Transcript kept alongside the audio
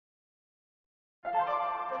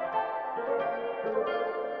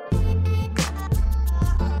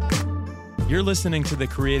You're listening to the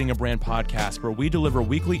Creating a Brand podcast, where we deliver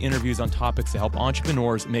weekly interviews on topics to help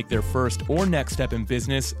entrepreneurs make their first or next step in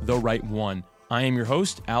business the right one. I am your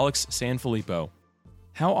host, Alex Sanfilippo.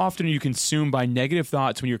 How often are you consumed by negative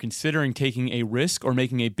thoughts when you're considering taking a risk or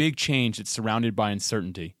making a big change that's surrounded by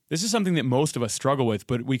uncertainty? This is something that most of us struggle with,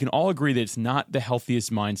 but we can all agree that it's not the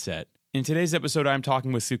healthiest mindset. In today's episode, I'm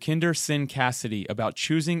talking with Sukhinder Singh Cassidy about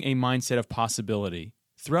choosing a mindset of possibility.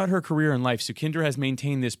 Throughout her career in life, Sukhinder has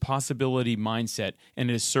maintained this possibility mindset, and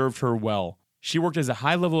it has served her well. She worked as a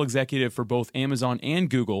high-level executive for both Amazon and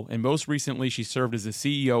Google, and most recently, she served as the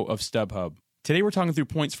CEO of StubHub. Today, we're talking through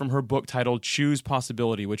points from her book titled Choose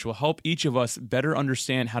Possibility, which will help each of us better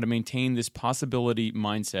understand how to maintain this possibility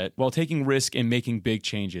mindset while taking risk and making big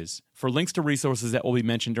changes. For links to resources that will be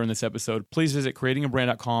mentioned during this episode, please visit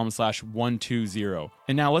creatingabrand.com/120.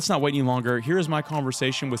 And now, let's not wait any longer. Here is my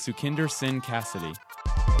conversation with Sukhinder Singh Cassidy.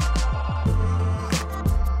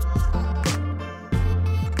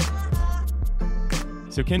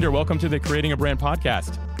 Sukhinder, welcome to the Creating a Brand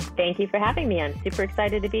podcast. Thank you for having me. I'm super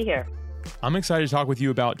excited to be here. I'm excited to talk with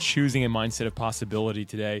you about choosing a mindset of possibility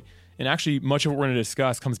today. And actually, much of what we're going to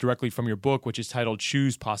discuss comes directly from your book, which is titled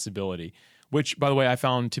Choose Possibility, which, by the way, I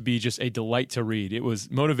found to be just a delight to read. It was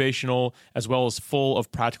motivational as well as full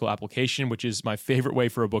of practical application, which is my favorite way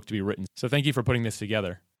for a book to be written. So thank you for putting this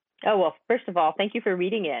together. Oh, well, first of all, thank you for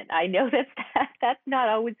reading it. I know that's not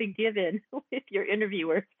always a given with your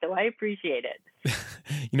interviewer, so I appreciate it.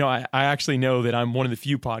 I actually know that I'm one of the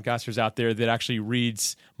few podcasters out there that actually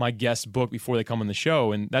reads my guest's book before they come on the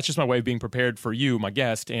show, and that's just my way of being prepared for you, my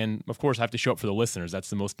guest, and of course I have to show up for the listeners.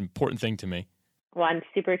 That's the most important thing to me. Well, I'm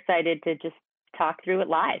super excited to just talk through it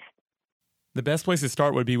live. The best place to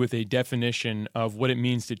start would be with a definition of what it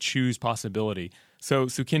means to choose possibility. So,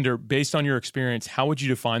 Sukhinder, based on your experience, how would you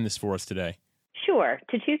define this for us today? Sure.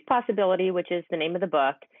 To choose possibility, which is the name of the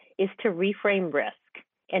book, is to reframe risk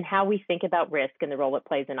and how we think about risk and the role it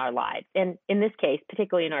plays in our lives. And in this case,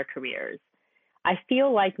 particularly in our careers. I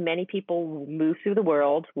feel like many people move through the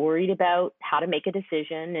world worried about how to make a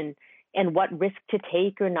decision and what risk to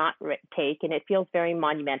take or not take. And it feels very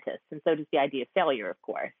monumentous. And so does the idea of failure, of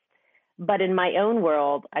course. But in my own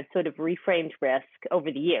world, I've sort of reframed risk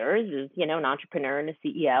over the years as, an entrepreneur and a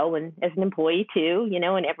CEO and as an employee too, in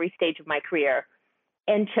every stage of my career,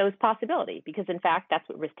 and chose possibility because, in fact, that's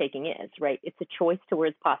what risk-taking is, right? It's a choice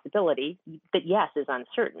towards possibility that, yes, is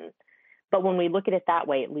uncertain. But when we look at it that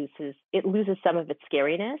way, it loses some of its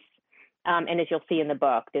scariness. And as you'll see in the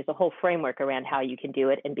book, there's a whole framework around how you can do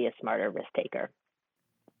it and be a smarter risk taker.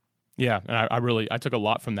 Yeah, and I took a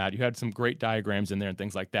lot from that. You had some great diagrams in there and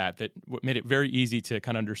things like that made it very easy to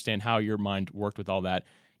kind of understand how your mind worked with all that.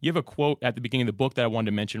 You have a quote at the beginning of the book that I wanted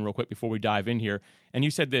to mention real quick before we dive in here. And you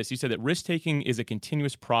said this, you said that risk-taking is a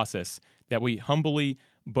continuous process that we humbly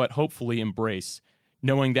but hopefully embrace,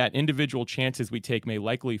 knowing that individual chances we take may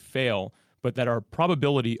likely fail, but that our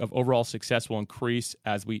probability of overall success will increase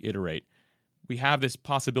as we iterate. We have this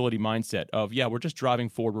possibility mindset of, we're just driving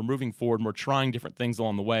forward, we're moving forward, and we're trying different things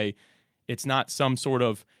along the way. It's not some sort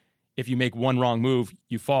of, if you make one wrong move,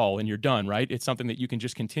 you fall and you're done, right? It's something that you can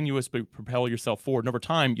just continuously propel yourself forward. And over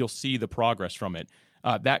time, you'll see the progress from it.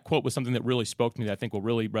 That quote was something that really spoke to me that I think will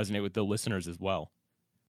really resonate with the listeners as well.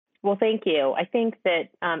 Well, thank you. I think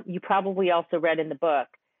that you probably also read in the book,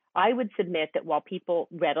 I would submit that while people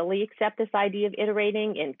readily accept this idea of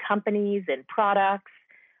iterating in companies and products,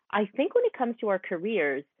 I think when it comes to our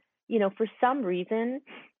careers, for some reason,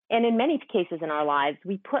 and in many cases in our lives,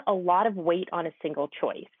 we put a lot of weight on a single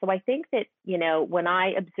choice. So I think that, when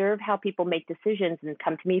I observe how people make decisions and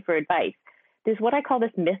come to me for advice, there's what I call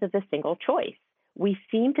this myth of the single choice. We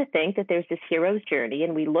seem to think that there's this hero's journey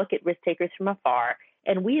and we look at risk takers from afar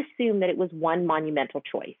and we assume that it was one monumental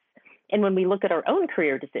choice. And when we look at our own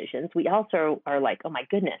career decisions, we also are like, oh my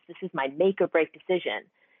goodness, this is my make or break decision.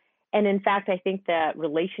 And in fact, I think the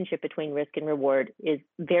relationship between risk and reward is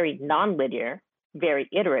very nonlinear, very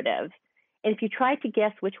iterative. And if you tried to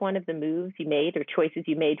guess which one of the moves you made or choices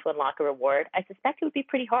you made to unlock a reward, I suspect it would be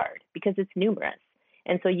pretty hard because it's numerous.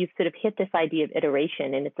 And so you've sort of hit this idea of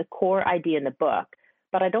iteration, and it's a core idea in the book.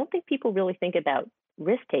 But I don't think people really think about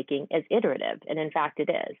risk-taking as iterative. And in fact, it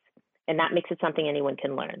is. And that makes it something anyone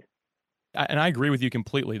can learn. And I agree with you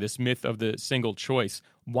completely, this myth of the single choice.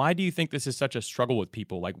 Why do you think this is such a struggle with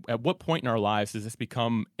people? Like, at what point in our lives does this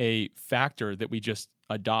become a factor that we just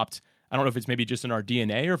adopt? I don't know if it's maybe just in our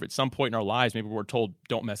DNA or if at some point in our lives, maybe we're told,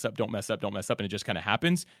 don't mess up, don't mess up, don't mess up, and it just kind of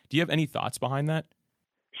happens. Do you have any thoughts behind that?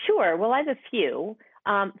 Sure. Well, I have a few.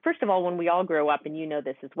 First of all, when we all grow up, and you know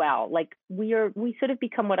this as well, like we sort of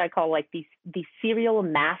become what I call like these serial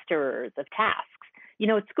masters of tasks.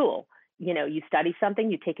 At school, you study something,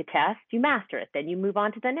 you take a test, you master it, then you move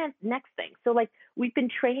on to the next thing. So like we've been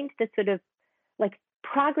trained to sort of like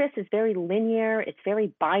progress is very linear, it's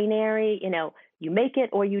very binary. You make it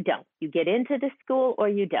or you don't. You get into the school or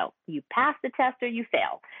you don't. You pass the test or you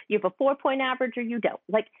fail. You have a 4 point average or you don't.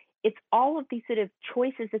 Like it's all of these sort of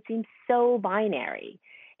choices that seem so binary.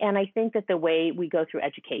 And I think that the way we go through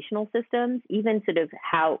educational systems, even sort of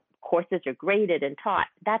how courses are graded and taught,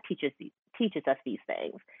 that teaches us these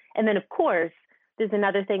things. And then of course, there's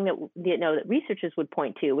another thing that researchers would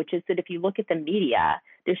point to, which is that if you look at the media,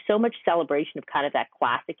 there's so much celebration of kind of that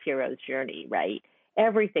classic hero's journey, right?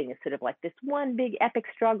 Everything is sort of like this one big epic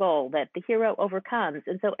struggle that the hero overcomes.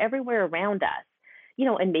 And so everywhere around us,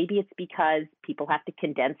 and maybe it's because people have to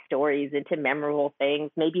condense stories into memorable things.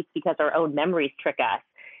 Maybe it's because our own memories trick us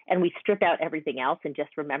and we strip out everything else and just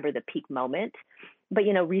remember the peak moment. But,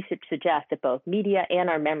 research suggests that both media and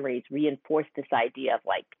our memories reinforce this idea of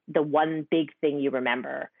like the one big thing you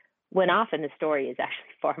remember, when often the story is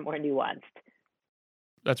actually far more nuanced.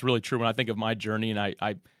 That's really true. When I think of my journey, and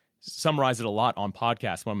I summarize it a lot on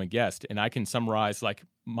podcasts when I'm a guest, and I can summarize like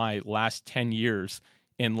my last 10 years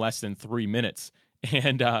in less than 3 minutes.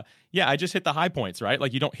 And I just hit the high points, right?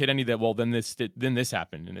 Like you don't hit any that, well, then this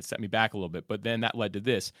happened and it set me back a little bit, but then that led to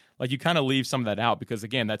this. Like you kind of leave some of that out because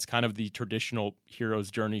again, that's kind of the traditional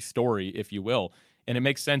hero's journey story, if you will. And it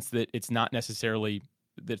makes sense that it's not necessarily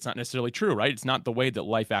true, right? It's not the way that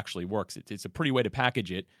life actually works. It's a pretty way to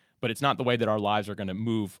package it, but it's not the way that our lives are going to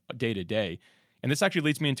move day to day. And this actually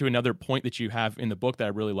leads me into another point that you have in the book that I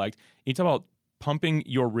really liked. You talk about pumping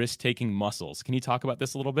your risk-taking muscles. Can you talk about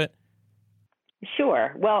this a little bit?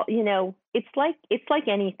 Sure. Well, it's like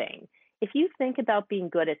anything. If you think about being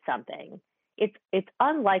good at something, it's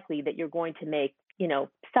unlikely that you're going to make,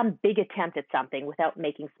 some big attempt at something without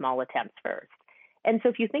making small attempts first. And so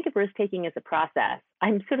if you think of risk taking as a process,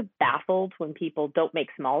 I'm sort of baffled when people don't make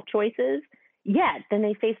small choices, yet then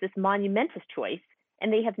they face this monumentous choice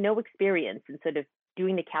and they have no experience in sort of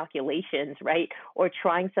doing the calculations, right? Or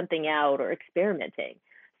trying something out or experimenting.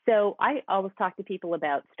 So I always talk to people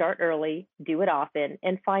about start early, do it often,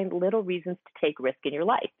 and find little reasons to take risk in your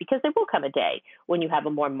life, because there will come a day when you have a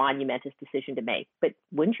more monumentous decision to make. But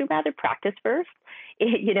wouldn't you rather practice first,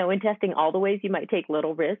 in testing all the ways you might take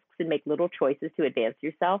little risks and make little choices to advance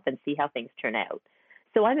yourself and see how things turn out?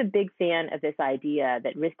 So I'm a big fan of this idea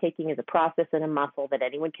that risk taking is a process and a muscle that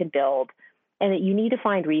anyone can build, and that you need to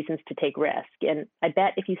find reasons to take risk. And I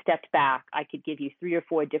bet if you stepped back, I could give you 3 or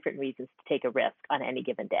 4 different reasons to take a risk on any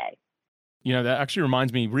given day. That actually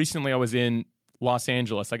reminds me, recently I was in Los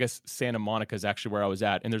Angeles. I guess Santa Monica is actually where I was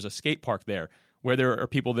at. And there's a skate park there where there are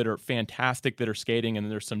people that are fantastic that are skating, and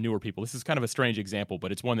then there's some newer people. This is kind of a strange example,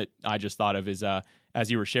 but it's one that I just thought of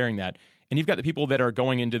as you were sharing that. And you've got the people that are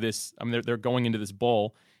going into this, they're going into this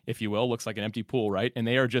bowl, if you will, looks like an empty pool, right? And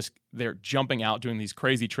they're jumping out, doing these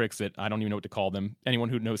crazy tricks that I don't even know what to call them. Anyone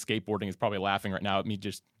who knows skateboarding is probably laughing right now at me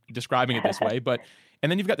just describing it this way.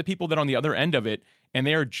 And then you've got the people that are on the other end of it, and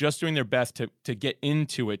they are just doing their best to get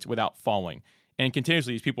into it without falling. And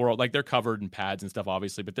continuously, these people are like, they're covered in pads and stuff,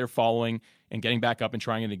 obviously, but they're following and getting back up and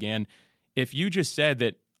trying it again. If you just said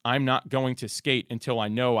that I'm not going to skate until I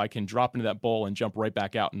know I can drop into that bowl and jump right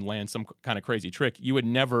back out and land some kind of crazy trick, you would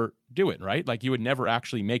never do it, right? Like you would never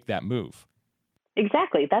actually make that move.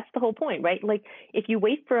 Exactly. That's the whole point, right? Like if you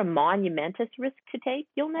wait for a monumentous risk to take,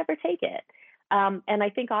 you'll never take it. And I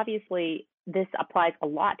think obviously this applies a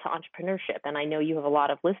lot to entrepreneurship. And I know you have a lot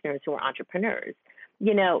of listeners who are entrepreneurs.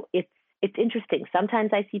 It's interesting.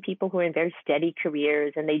 Sometimes I see people who are in very steady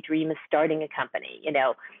careers and they dream of starting a company,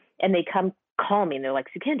 and they call me and they're like,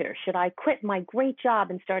 Sukhinder, should I quit my great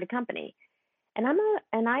job and start a company? And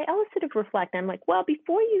I always sort of reflect. I'm like, well,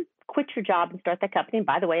 before you quit your job and start that company, and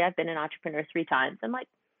by the way, I've been an entrepreneur 3 times. I'm like,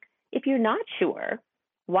 if you're not sure,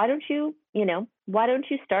 why don't you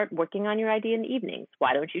start working on your idea in the evenings?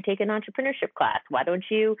 Why don't you take an entrepreneurship class? Why don't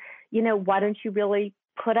you really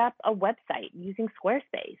put up a website using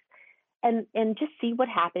Squarespace? And just see what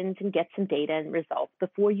happens and get some data and results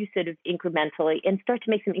before you sort of incrementally and start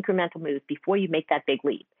to make some incremental moves before you make that big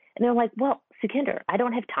leap. And they're like, well, Sukhinder, I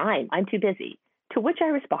don't have time. I'm too busy. To which I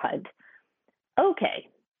respond, okay,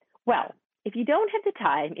 well, if you don't have the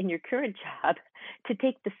time in your current job to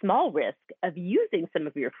take the small risk of using some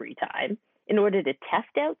of your free time in order to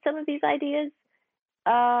test out some of these ideas,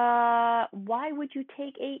 why would you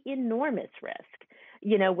take an enormous risk,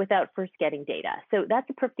 without first getting data? So that's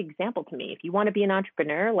a perfect example to me. If you want to be an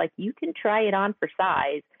entrepreneur, like you can try it on for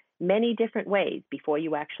size many different ways before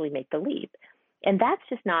you actually make the leap. And that's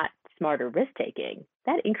just not smarter risk taking.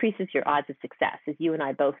 That increases your odds of success, as you and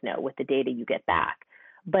I both know with the data you get back.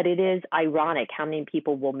 But it is ironic how many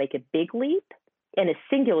people will make a big leap, and a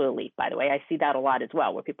singular leap, by the way. I see that a lot as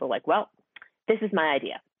well, where people are like, well, this is my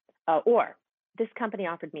idea. Or this company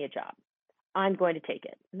offered me a job. I'm going to take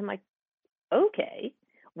it. And I'm like, okay,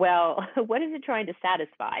 well, what is it trying to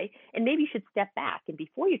satisfy? And maybe you should step back. And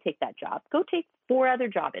before you take that job, go take 4 other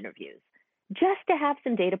job interviews just to have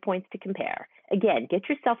some data points to compare. Again, get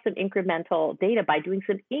yourself some incremental data by doing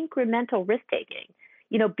some incremental risk taking,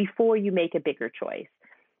 before you make a bigger choice.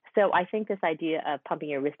 So I think this idea of pumping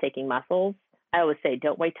your risk taking muscles, I always say,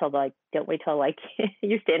 don't wait till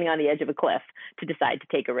you're standing on the edge of a cliff to decide to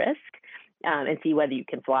take a risk and see whether you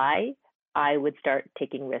can fly. I would start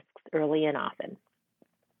taking risks early and often.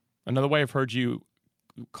 Another way I've heard you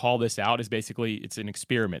call this out is basically it's an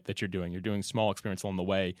experiment that you're doing. You're doing small experiments along the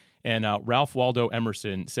way. And Ralph Waldo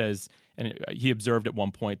Emerson says, and he observed at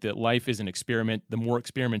one point, that life is an experiment. The more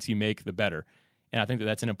experiments you make, the better. And I think that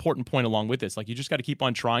that's an important point along with this. Like, you just got to keep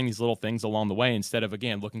on trying these little things along the way instead of,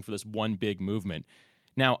 again, looking for this one big movement.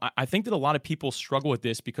 Now, I think that a lot of people struggle with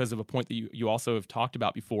this because of a point that you also have talked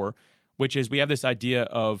about before, which is we have this idea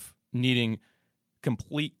of needing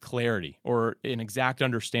complete clarity or an exact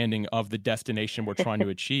understanding of the destination we're trying to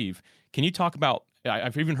achieve. Can you talk about,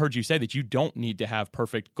 I've even heard you say that you don't need to have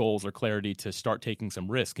perfect goals or clarity to start taking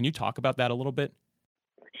some risks. Can you talk about that a little bit?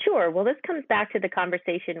 Sure. Well, this comes back to the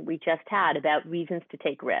conversation we just had about reasons to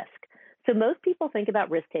take risk. So most people think about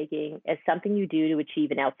risk taking as something you do to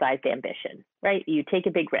achieve an outsized ambition, right? You take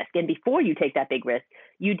a big risk. And before you take that big risk,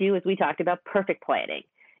 you do, as we talked about, perfect planning.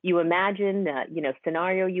 You imagine the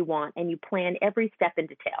scenario you want, and you plan every step in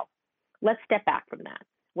detail. Let's step back from that.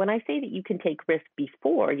 When I say that you can take risk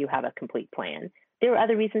before you have a complete plan, there are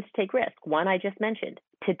other reasons to take risk. One I just mentioned,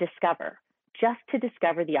 to discover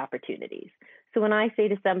the opportunities. So when I say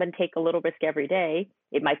to someone, take a little risk every day,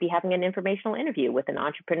 it might be having an informational interview with an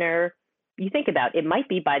entrepreneur you think about. It might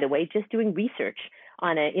be, by the way, just doing research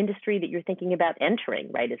on an industry that you're thinking about entering,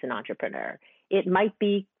 right, as an entrepreneur. It might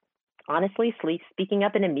be, honestly, speaking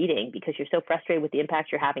up in a meeting because you're so frustrated with the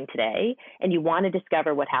impact you're having today and you want to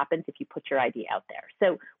discover what happens if you put your idea out there.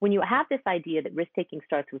 So when you have this idea that risk-taking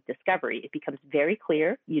starts with discovery, it becomes very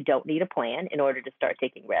clear you don't need a plan in order to start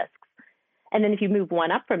taking risks. And then if you move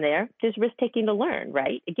one up from there, there's risk-taking to learn,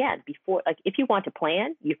 right? Again, if you want to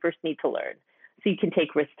plan, you first need to learn. So you can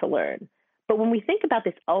take risks to learn. But when we think about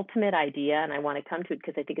this ultimate idea, and I want to come to it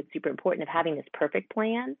because I think it's super important, of having this perfect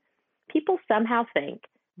plan, people somehow think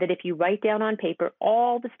that if you write down on paper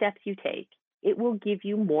all the steps you take, it will give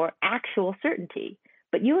you more actual certainty.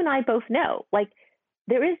 But you and I both know,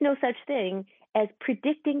 there is no such thing as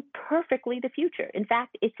predicting perfectly the future. In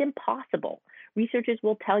fact, it's impossible. Researchers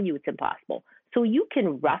will tell you it's impossible. So you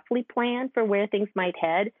can roughly plan for where things might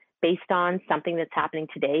head based on something that's happening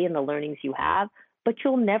today and the learnings you have, but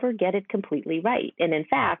you'll never get it completely right. And in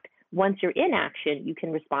fact, once you're in action, you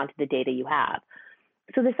can respond to the data you have.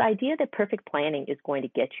 So this idea that perfect planning is going to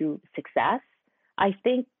get you success, I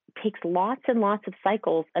think takes lots and lots of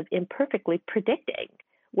cycles of imperfectly predicting,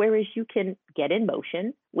 whereas you can get in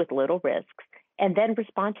motion with little risks and then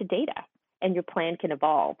respond to data, and your plan can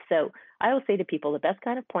evolve. So I will say to people, the best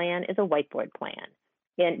kind of plan is a whiteboard plan.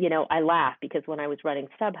 And, I laugh because when I was running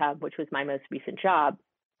StubHub, which was my most recent job,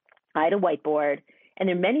 I had a whiteboard, and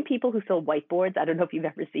there are many people who fill whiteboards. I don't know if you've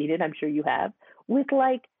ever seen it. I'm sure you have, with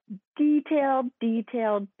detailed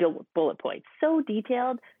bullet points. So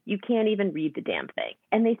detailed, you can't even read the damn thing.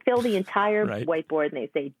 And they fill the entire right. whiteboard and they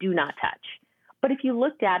say, do not touch. But if you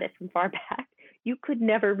looked at it from far back, you could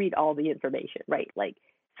never read all the information, right?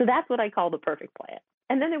 So that's what I call the perfect plan.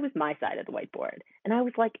 And then there was my side of the whiteboard. And I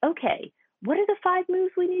was like, okay, what are the 5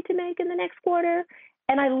 moves we need to make in the next quarter?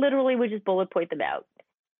 And I literally would just bullet point them out.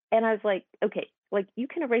 And I was like, okay, you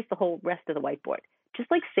can erase the whole rest of the whiteboard. Just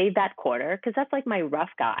save that quarter, because that's my rough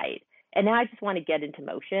guide. And now I just want to get into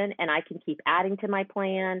motion, and I can keep adding to my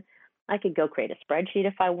plan. I could go create a spreadsheet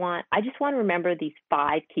if I want. I just want to remember these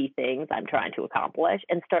 5 key things I'm trying to accomplish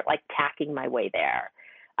and start tacking my way there.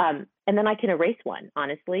 And then I can erase one,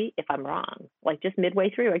 honestly, if I'm wrong. Just midway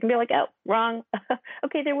through, I can be oh, wrong.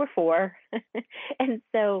 Okay, there were 4. And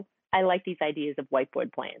so I like these ideas of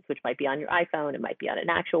whiteboard plans, which might be on your iPhone, it might be on an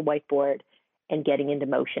actual whiteboard, and getting into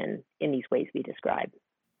motion in these ways we describe.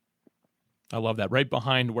 I love that. Right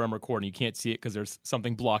behind where I'm recording, you can't see it because there's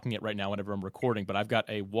something blocking it right now whenever I'm recording, but I've got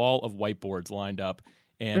a wall of whiteboards lined up.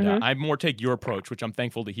 And I more take your approach, which I'm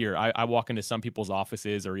thankful to hear. I walk into some people's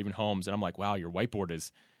offices or even homes, and I'm like, wow, your whiteboard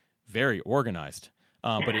is very organized.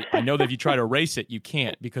 But I know that if you try to erase it, you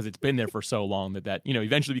can't, because it's been there for so long that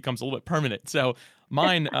eventually becomes a little bit permanent. So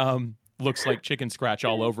mine, looks like chicken scratch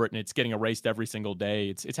all over it and it's getting erased every single day.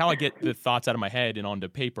 It's how I get the thoughts out of my head and onto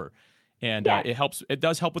paper. And it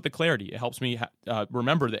does help with the clarity. It helps me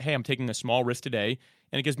remember that, hey, I'm taking a small risk today.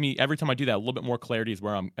 And it gives me, every time I do that, a little bit more clarity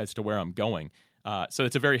as to where I'm going. So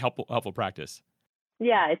it's a very helpful practice.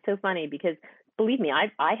 Yeah, it's so funny because believe me,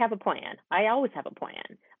 I have a plan. I always have a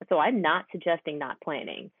plan. So I'm not suggesting not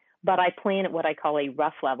planning, but I plan at what I call a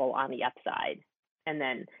rough level on the upside. And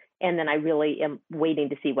then I really am waiting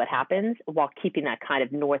to see what happens while keeping that kind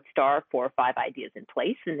of North Star 4 or 5 ideas in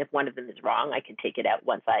place. And if one of them is wrong, I can take it out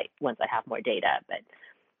once I have more data.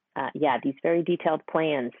 But these very detailed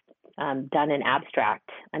plans done in abstract,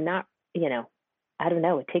 I'm not, I don't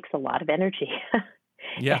know, it takes a lot of energy.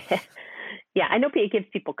 Yeah. Yeah, I know it gives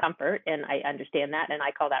people comfort, and I understand that, and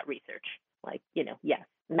I call that research. Like, yes,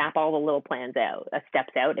 map all the little plans out,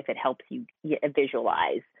 steps out, if it helps you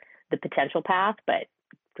visualize the potential path. But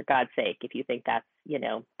for God's sake, if you think that's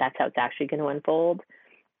how it's actually going to unfold,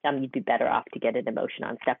 you'd be better off to get into motion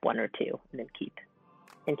on step 1 or 2, and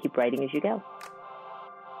then keep writing as you go.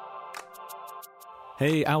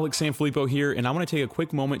 Hey, Alex Sanfilippo here, and I want to take a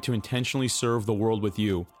quick moment to intentionally serve the world with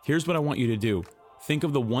you. Here's what I want you to do. Think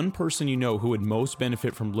of the one person you know who would most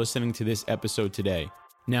benefit from listening to this episode today.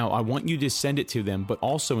 Now, I want you to send it to them, but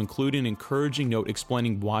also include an encouraging note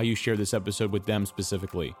explaining why you share this episode with them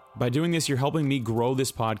specifically. By doing this, you're helping me grow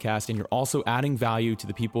this podcast, and you're also adding value to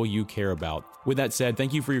the people you care about. With that said,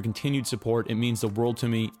 thank you for your continued support. It means the world to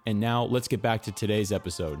me. And now, let's get back to today's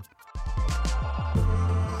episode.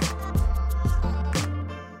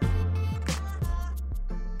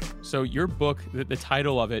 So your book, the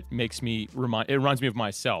title of it reminds me of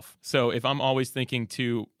myself. So if I'm always thinking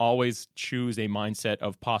to always choose a mindset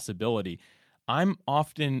of possibility, I'm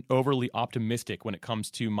often overly optimistic when it comes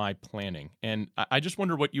to my planning. And I just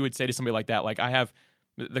wonder what you would say to somebody like that. Like, I have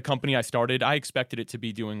the company I started, I expected it to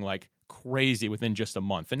be doing like crazy within just a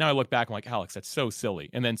month. And now I look back, I'm like, Alex, that's so silly.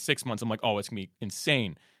 And then 6 months, I'm like, oh, it's going to be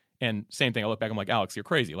insane. And same thing, I look back, I'm like, Alex, you're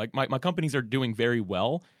crazy. Like my companies are doing very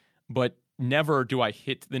well, but never do I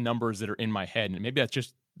hit the numbers that are in my head. And maybe that's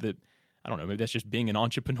just maybe that's just being an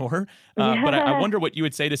entrepreneur. But I wonder what you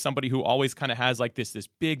would say to somebody who always kind of has like this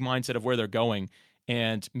big mindset of where they're going.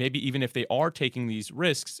 And maybe even if they are taking these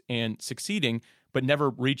risks and succeeding, but never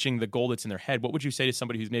reaching the goal that's in their head, what would you say to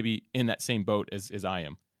somebody who's maybe in that same boat as I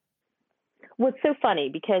am? Well, it's so funny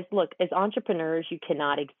because, look, as entrepreneurs, you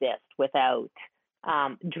cannot exist without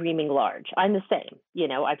dreaming large. I'm the same.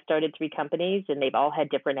 I've started 3 companies and they've all had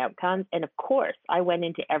different outcomes. And of course, I went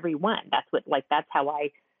into every one. That's how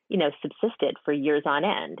I, subsisted for years on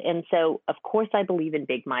end. And so, of course, I believe in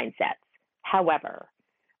big mindsets. However,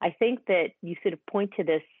 I think that you sort of point to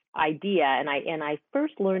this idea, and I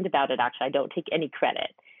first learned about it. Actually, I don't take any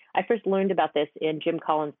credit. I first learned about this in Jim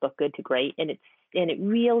Collins' book, Good to Great, and it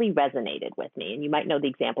really resonated with me. And you might know the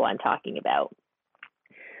example I'm talking about,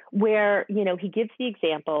 where, he gives the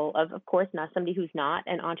example of course, not somebody who's not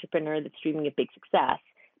an entrepreneur that's dreaming of big success,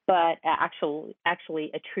 but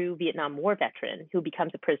actually a true Vietnam War veteran who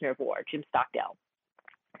becomes a prisoner of war, Jim Stockdale.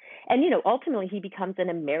 And, ultimately he becomes an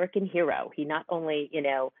American hero. He not only,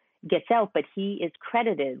 gets out, but he is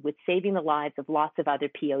credited with saving the lives of lots of other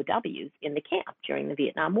POWs in the camp during the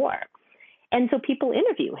Vietnam War. And so people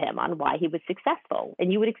interview him on why he was successful.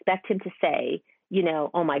 And you would expect him to say,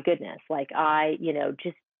 oh my goodness, like I,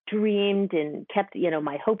 just dreamed and kept,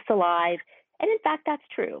 my hopes alive. And in fact, that's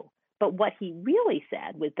true. But what he really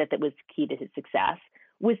said was that was key to his success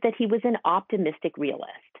was that he was an optimistic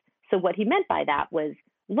realist. So what he meant by that was,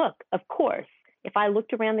 look, of course, if I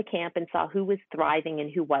looked around the camp and saw who was thriving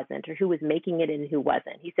and who wasn't, or who was making it and who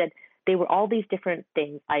wasn't, he said they were all these different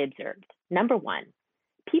things I observed. Number one,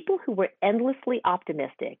 people who were endlessly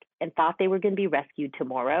optimistic and thought they were going to be rescued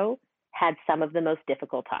tomorrow had some of the most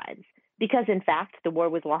difficult times. Because in fact, the war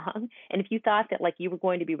was long. And if you thought that like you were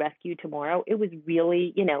going to be rescued tomorrow, it was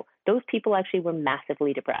really, those people actually were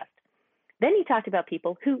massively depressed. Then he talked about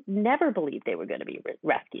people who never believed they were going to be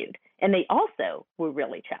rescued. And they also were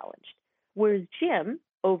really challenged. Whereas Jim,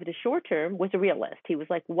 over the short term, was a realist. He was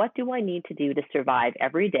like, what do I need to do to survive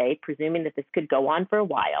every day, presuming that this could go on for a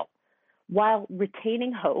while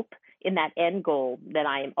retaining hope in that end goal that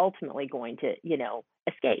I am ultimately going to,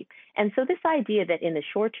 escape. And so this idea that in the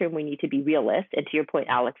short term, we need to be realist, and to your point,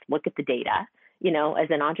 Alex, look at the data, as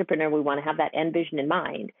an entrepreneur, we want to have that end vision in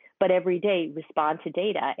mind, but every day respond to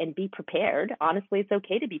data and be prepared. Honestly, it's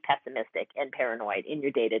okay to be pessimistic and paranoid in your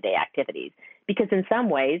day-to-day activities, because in some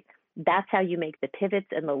ways, that's how you make the pivots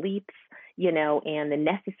and the leaps, and the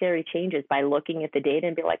necessary changes by looking at the data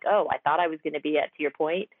and be like, oh, I thought I was going to be at, to your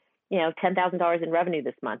point, $10,000 in revenue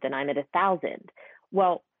this month and I'm at 1,000.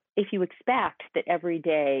 Well, if you expect that every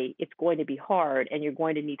day it's going to be hard and you're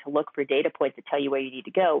going to need to look for data points that tell you where you need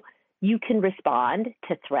to go, you can respond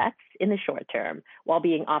to threats in the short term while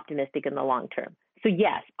being optimistic in the long term. So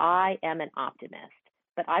yes, I am an optimist,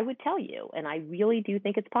 but I would tell you, and I really do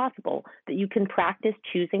think it's possible, that you can practice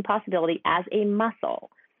choosing possibility as a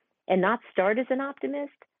muscle and not start as an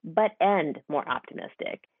optimist, but end more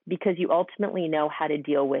optimistic, because you ultimately know how to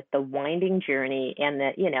deal with the winding journey and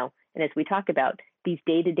and as we talk about, these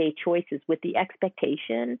day-to-day choices with the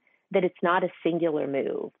expectation that it's not a singular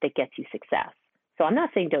move that gets you success. So I'm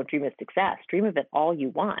not saying don't dream of success, dream of it all you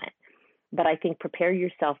want, but I think prepare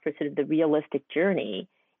yourself for sort of the realistic journey.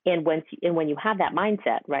 And when you have that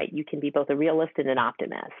mindset, right, you can be both a realist and an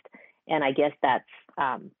optimist. And I guess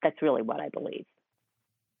that's really what I believe.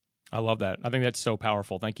 I love that. I think that's so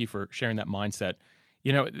powerful. Thank you for sharing that mindset.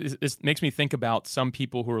 This makes me think about some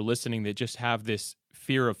people who are listening that just have this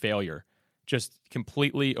fear of failure, just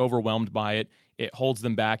completely overwhelmed by it. It holds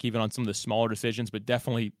them back even on some of the smaller decisions, but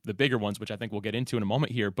definitely the bigger ones, which I think we'll get into in a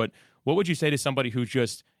moment here. But what would you say to somebody who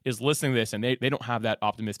just is listening to this and they don't have that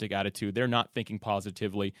optimistic attitude? They're not thinking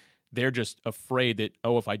positively. They're just afraid that,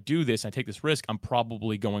 if I do this, I take this risk, I'm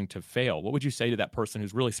probably going to fail. What would you say to that person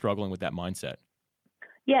who's really struggling with that mindset?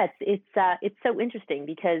 Yes, it's so interesting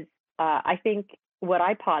because I think what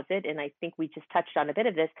I posit, and I think we just touched on a bit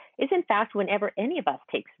of this, is in fact, whenever any of us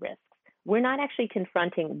takes risks, we're not actually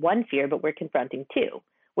confronting one fear, but we're confronting two.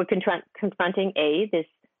 We're confronting this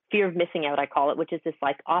fear of missing out, I call it, which is this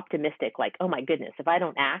like optimistic, like, oh my goodness, if I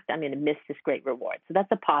don't act, I'm going to miss this great reward. So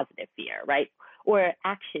that's a positive fear, right? Or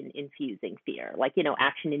action infusing fear, like,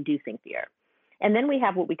 action inducing fear. And then we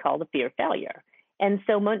have what we call the fear of failure. And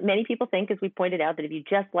so many people think, as we pointed out, that if you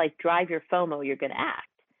just like drive your FOMO, you're going to act.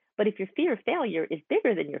 But if your fear of failure is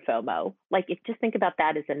bigger than your FOMO, just think about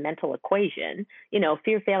that as a mental equation,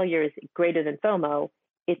 fear of failure is greater than FOMO,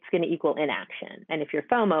 it's going to equal inaction. And if your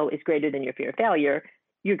FOMO is greater than your fear of failure,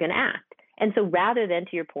 you're going to act. And so rather than,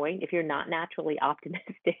 to your point, if you're not naturally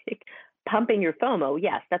optimistic, pumping your FOMO,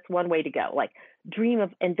 yes, that's one way to go. Like dream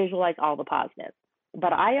of and visualize all the positives.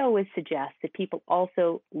 But I always suggest that people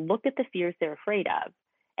also look at the fears they're afraid of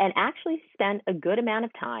and actually spend a good amount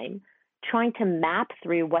of time trying to map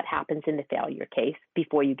through what happens in the failure case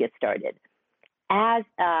before you get started as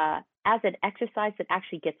an exercise that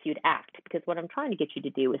actually gets you to act. Because what I'm trying to get you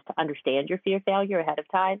to do is to understand your fear of failure ahead of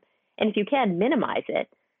time. And if you can, minimize it,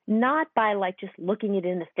 not by just looking it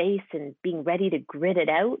in the face and being ready to grit it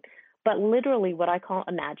out, but literally what I call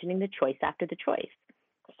imagining the choice after the choice.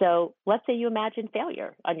 So let's say you imagine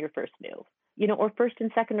failure on your first move, or first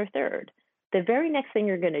and second or third. The very next thing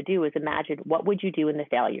you're going to do is imagine what would you do in the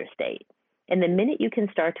failure state. And the minute you can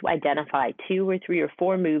start to identify 2 or 3 or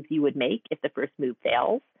 4 moves you would make if the first move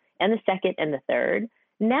fails, and the second and the third,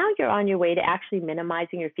 now you're on your way to actually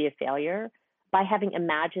minimizing your fear of failure by having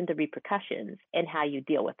imagined the repercussions and how you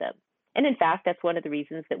deal with them. And in fact, that's one of the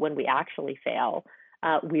reasons that when we actually fail,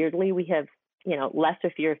 weirdly, we have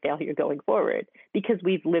lesser fear of failure going forward because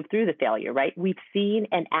we've lived through the failure, right? We've seen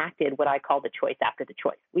and acted what I call the choice after the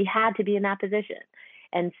choice. We had to be in that position.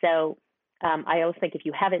 And so I always think if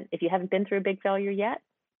you haven't been through a big failure yet,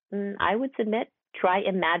 I would submit, try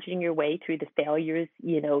imagining your way through the failures,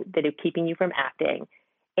 that are keeping you from acting,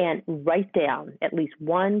 and write down at least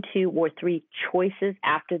 1, 2, or 3 choices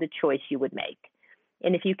after the choice you would make.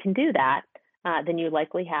 And if you can do that, then you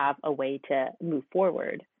likely have a way to move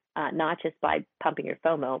forward. Not just by pumping your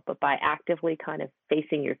FOMO, but by actively kind of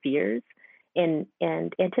facing your fears and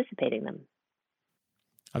anticipating them.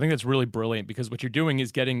 I think that's really brilliant because what you're doing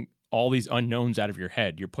is getting all these unknowns out of your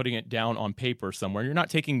head. You're putting it down on paper somewhere. You're not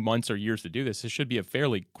taking months or years to do this. This should be a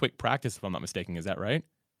fairly quick practice, if I'm not mistaken. Is that right?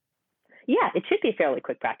 Yeah, it should be a fairly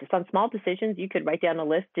quick practice. On small decisions, you could write down a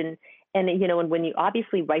list and when you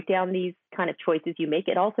obviously write down these kind of choices you make,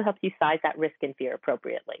 it also helps you size that risk and fear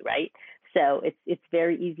appropriately, right? So it's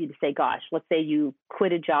very easy to say, gosh, let's say you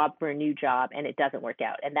quit a job for a new job and it doesn't work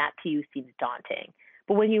out, and that to you seems daunting.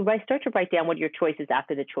 But when you start to write down what your choices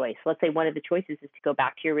after the choice, let's say one of the choices is to go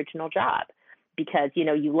back to your original job because,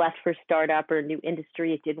 you left for startup or a new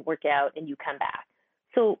industry, it didn't work out, and you come back.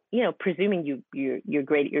 So, presuming you're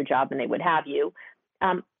great at your job and they would have you,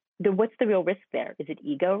 what's the real risk there? Is it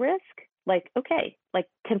ego risk?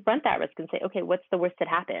 Confront that risk and say, okay, what's the worst that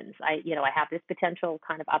happens? I have this potential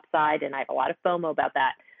kind of upside and I have a lot of FOMO about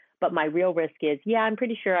that. But my real risk is, I'm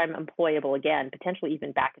pretty sure I'm employable again, potentially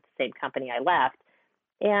even back at the same company I left.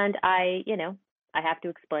 And I have to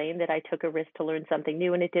explain that I took a risk to learn something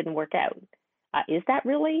new and it didn't work out. Is that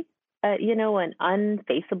really, an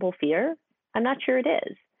unfaceable fear? I'm not sure it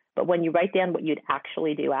is. But when you write down what you'd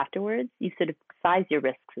actually do afterwards, you sort of size your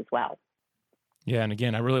risks as well. Yeah, and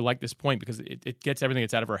again, I really like this point because it gets everything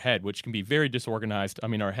that's out of our head, which can be very disorganized. I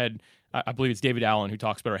mean, our head, I believe it's David Allen who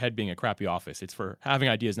talks about our head being a crappy office. It's for having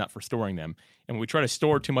ideas, not for storing them. And when we try to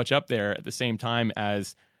store too much up there at the same time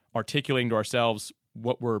as articulating to ourselves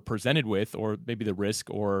what we're presented with, or maybe the risk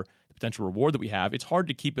or the potential reward that we have, it's hard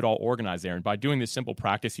to keep it all organized there. And by doing this simple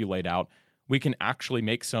practice you laid out, we can actually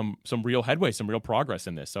make some real headway, some real progress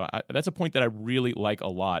in this. So that's a point that I really like a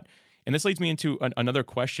lot. And this leads me into another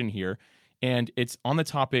question here. And it's on the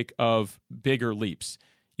topic of bigger leaps.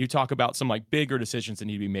 You talk about some like bigger decisions that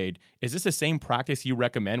need to be made. Is this the same practice you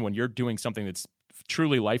recommend when you're doing something that's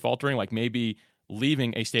truly life altering, like maybe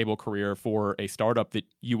leaving a stable career for a startup that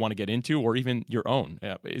you want to get into, or even your own?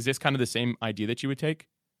 Is this kind of the same idea that you would take?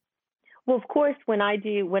 Well, of course, when I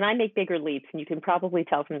make bigger leaps, and you can probably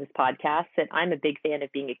tell from this podcast that I'm a big fan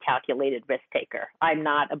of being a calculated risk taker. I'm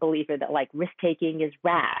not a believer that like risk taking is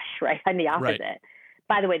rash, right? I'm the opposite. Right.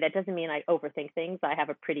 By the way, that doesn't mean I overthink things. I have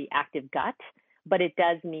a pretty active gut, but it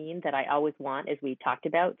does mean that I always want, as we talked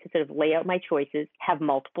about, to sort of lay out my choices, have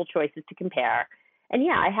multiple choices to compare. And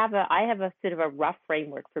yeah, I have a sort of a rough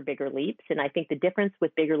framework for bigger leaps. And I think the difference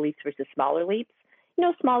with bigger leaps versus smaller leaps,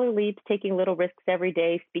 smaller leaps, taking little risks every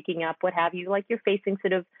day, speaking up, what have you, like you're facing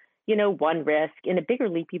sort of, one risk. In a bigger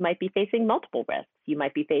leap, you might be facing multiple risks. You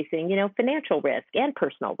might be facing, financial risk and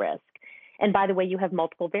personal risk. And by the way, you have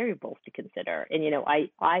multiple variables to consider. And,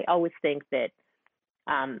 I always think that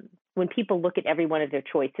when people look at every one of their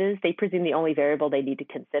choices, they presume the only variable they need to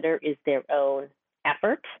consider is their own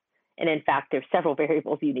effort. And in fact, there's several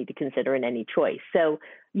variables you need to consider in any choice. So,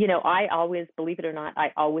 I always, believe it or not,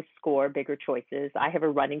 I always score bigger choices. I have a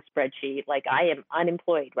running spreadsheet. Like I am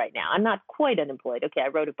unemployed right now. I'm not quite unemployed. Okay, I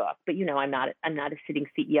wrote a book, but I'm not a sitting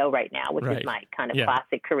CEO right now, which is my kind of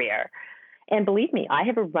classic career. And believe me, I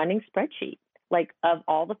have a running spreadsheet, like of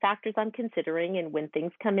all the factors I'm considering. And when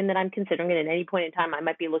things come in that I'm considering, and at any point in time, I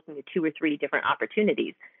might be looking at 2 or 3 different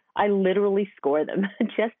opportunities. I literally score them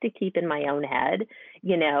just to keep in my own head,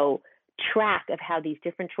 track of how these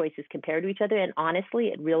different choices compare to each other. And honestly,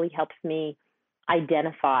 it really helps me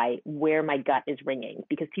identify where my gut is ringing,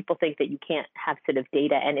 because people think that you can't have sort of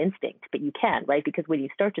data and instinct, but you can, right? Because when you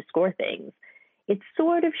start to score things, it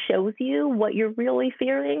sort of shows you what you're really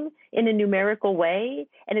fearing in a numerical way.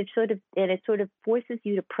 And it sort of forces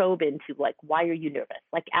you to probe into like, why are you nervous?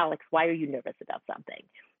 Like, Alex, why are you nervous about something?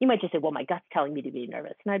 You might just say, well, my gut's telling me to be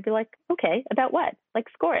nervous. And I'd be like, okay, about what? Like,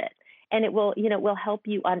 score it. And it will, will help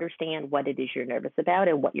you understand what it is you're nervous about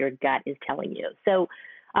and what your gut is telling you. So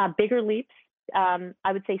bigger leaps,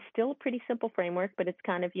 I would say still a pretty simple framework, but it's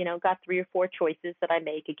kind of, got 3 or 4 choices that I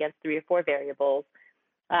make against 3 or 4 variables.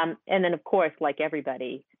 And then, of course, like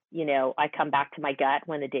everybody, I come back to my gut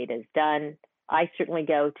when the data is done. I certainly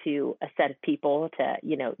go to a set of people to,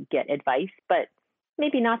 get advice, but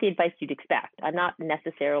maybe not the advice you'd expect. I'm not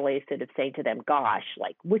necessarily sort of saying to them, gosh,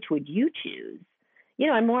 like, which would you choose?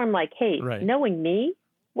 I'm like, hey, Right. Knowing me,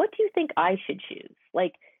 what do you think I should choose?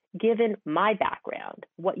 Like, given my background,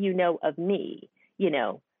 what you know of me,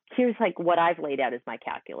 here's like what I've laid out as my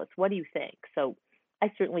calculus. What do you think? So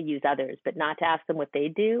I certainly use others, but not to ask them what they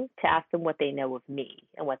do, to ask them what they know of me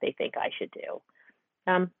and what they think I should do.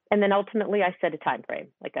 And then ultimately I set a time frame.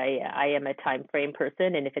 Like I am a time frame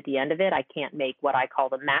person. And if at the end of it, I can't make what I call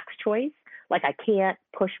the max choice, like I can't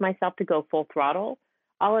push myself to go full throttle,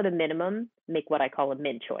 I'll at a minimum make what I call a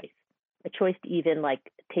min choice, a choice to even like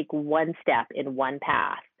take one step in one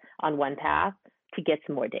path to get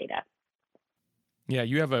some more data. Yeah,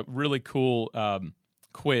 you have a really cool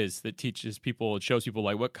quiz that teaches people, it shows people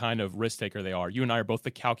like what kind of risk taker they are. You and I are both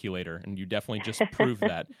the calculator, and you definitely just proved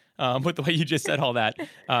that with the way you just said all that.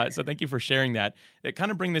 So thank you for sharing that. It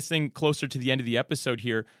kind of bring this thing closer to the end of the episode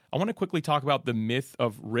here. I want to quickly talk about the myth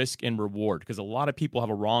of risk and reward, because a lot of people have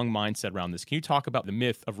a wrong mindset around this. Can you talk about the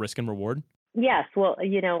myth of risk and reward? Yes. Well,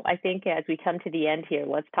 I think as we come to the end here,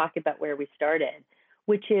 let's talk about where we started,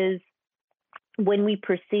 which is when we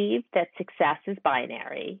perceive that success is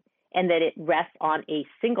binary and that it rests on a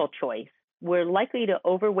single choice, we're likely to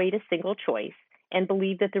overweight a single choice and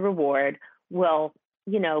believe that the reward will,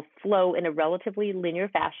 flow in a relatively linear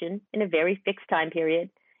fashion in a very fixed time period,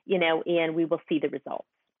 and we will see the results.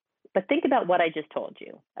 But think about what I just told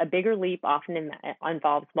you. A bigger leap often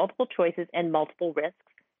involves multiple choices and multiple risks.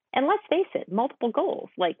 And let's face it, multiple goals.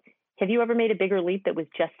 Like, have you ever made a bigger leap that was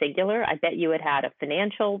just singular? I bet you it had a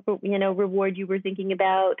financial, reward you were thinking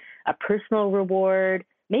about, a personal reward,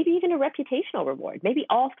 maybe even a reputational reward. Maybe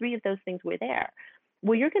all 3 of those things were there.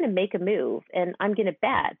 Well, you're going to make a move, and I'm going to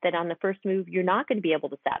bet that on the first move, you're not going to be able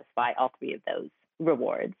to satisfy all 3 of those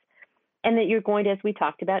rewards, and that you're going to, as we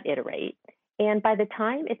talked about, iterate. And by the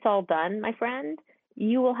time it's all done, my friend,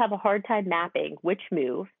 you will have a hard time mapping which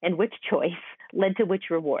move and which choice led to which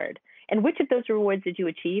reward. And which of those rewards did you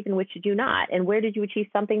achieve and which did you not? And where did you achieve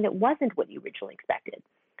something that wasn't what you originally expected?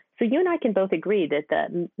 So you and I can both agree that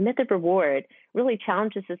the myth of reward really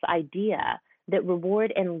challenges this idea that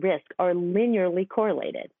reward and risk are linearly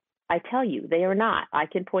correlated. I tell you, they are not. I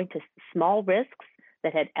can point to small risks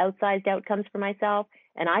that had outsized outcomes for myself,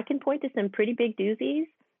 and I can point to some pretty big doozies,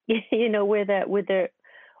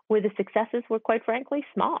 where the successes were, quite frankly,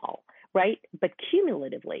 small, right? But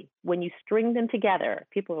cumulatively, when you string them together,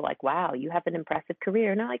 people are like, wow, you have an impressive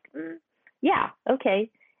career. And I'm like, yeah, okay.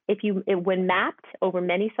 When mapped over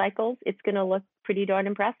many cycles, it's going to look pretty darn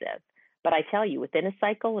impressive. But I tell you, within a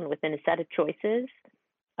cycle and within a set of choices,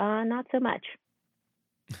 not so much.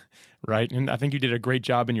 Right. And I think you did a great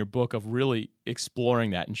job in your book of really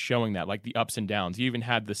exploring that and showing that, like the ups and downs. You even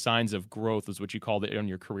had the signs of growth, is what you called it, on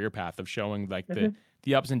your career path, of showing like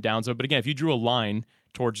the ups and downs of it. But again, if you drew a line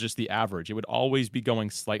towards just the average, it would always be going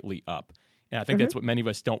slightly up. And I think that's what many of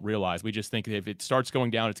us don't realize. We just think that if it starts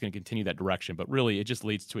going down, it's going to continue that direction. But really, it just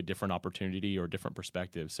leads to a different opportunity or a different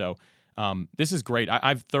perspective. So this is great.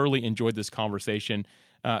 I've thoroughly enjoyed this conversation.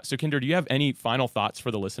 Sukhinder, do you have any final thoughts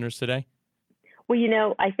for the listeners today?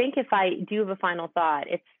 Well, I think if I do have a final thought,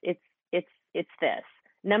 it's this.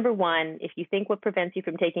 Number one, if you think what prevents you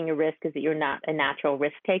from taking a risk is that you're not a natural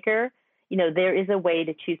risk taker, there is a way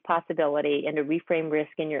to choose possibility and to reframe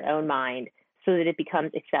risk in your own mind so that it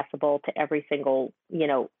becomes accessible to every single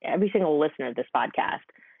listener of this podcast.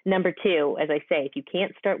 Number two, as I say, if you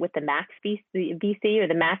can't start with the max VC or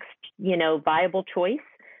the max, viable choice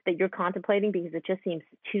that you're contemplating because it just seems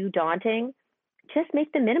too daunting, just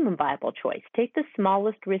make the minimum viable choice. Take the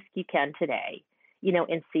smallest risk you can today,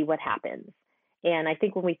 and see what happens. And I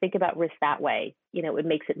think when we think about risk that way, it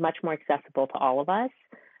makes it much more accessible to all of us,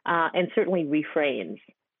 and certainly reframes,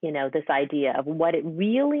 this idea of what it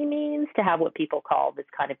really means to have what people call this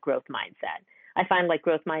kind of growth mindset. I find like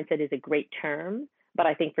growth mindset is a great term, but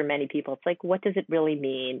I think for many people, it's like, what does it really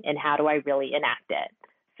mean and how do I really enact it?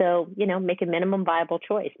 So, make a minimum viable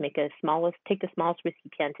choice, take the smallest risk you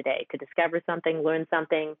can today to discover something, learn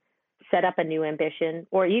something, set up a new ambition,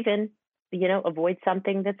 or even, avoid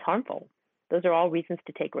something that's harmful. Those are all reasons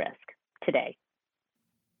to take risk today.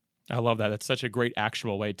 I love that. That's such a great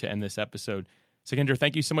actionable way to end this episode. Sukhinder,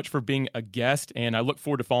 thank you so much for being a guest, and I look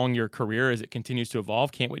forward to following your career as it continues to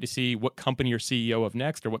evolve. Can't wait to see what company you're CEO of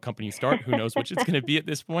next or what company you start. Who knows which it's going to be at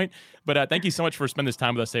this point. But thank you so much for spending this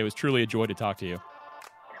time with us today. It was truly a joy to talk to you.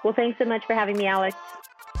 Well, thanks so much for having me, Alex.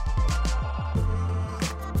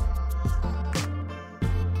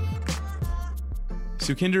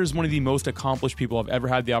 Sukhinder is one of the most accomplished people I've ever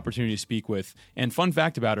had the opportunity to speak with. And fun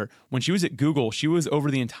fact about her, when she was at Google, she was over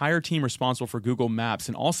the entire team responsible for Google Maps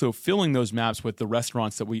and also filling those maps with the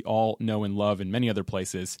restaurants that we all know and love in many other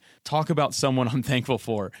places. Talk about someone I'm thankful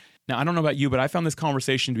for. Now, I don't know about you, but I found this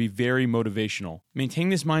conversation to be very motivational. Maintaining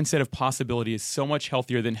this mindset of possibility is so much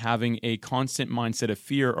healthier than having a constant mindset of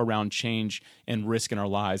fear around change and risk in our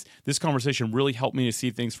lives. This conversation really helped me to see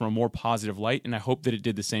things from a more positive light, and I hope that it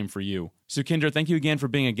did the same for you. Sukhinder, thank you again for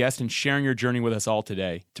being a guest and sharing your journey with us all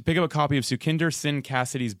today. To pick up a copy of Sukhinder Singh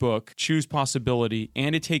Cassidy's book, Choose Possibility,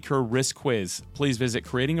 and to take her risk quiz, please visit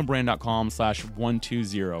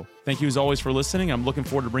creatingabrand.com/120. Thank you as always for listening. I'm looking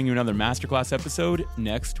forward to bringing you another masterclass episode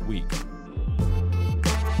next week.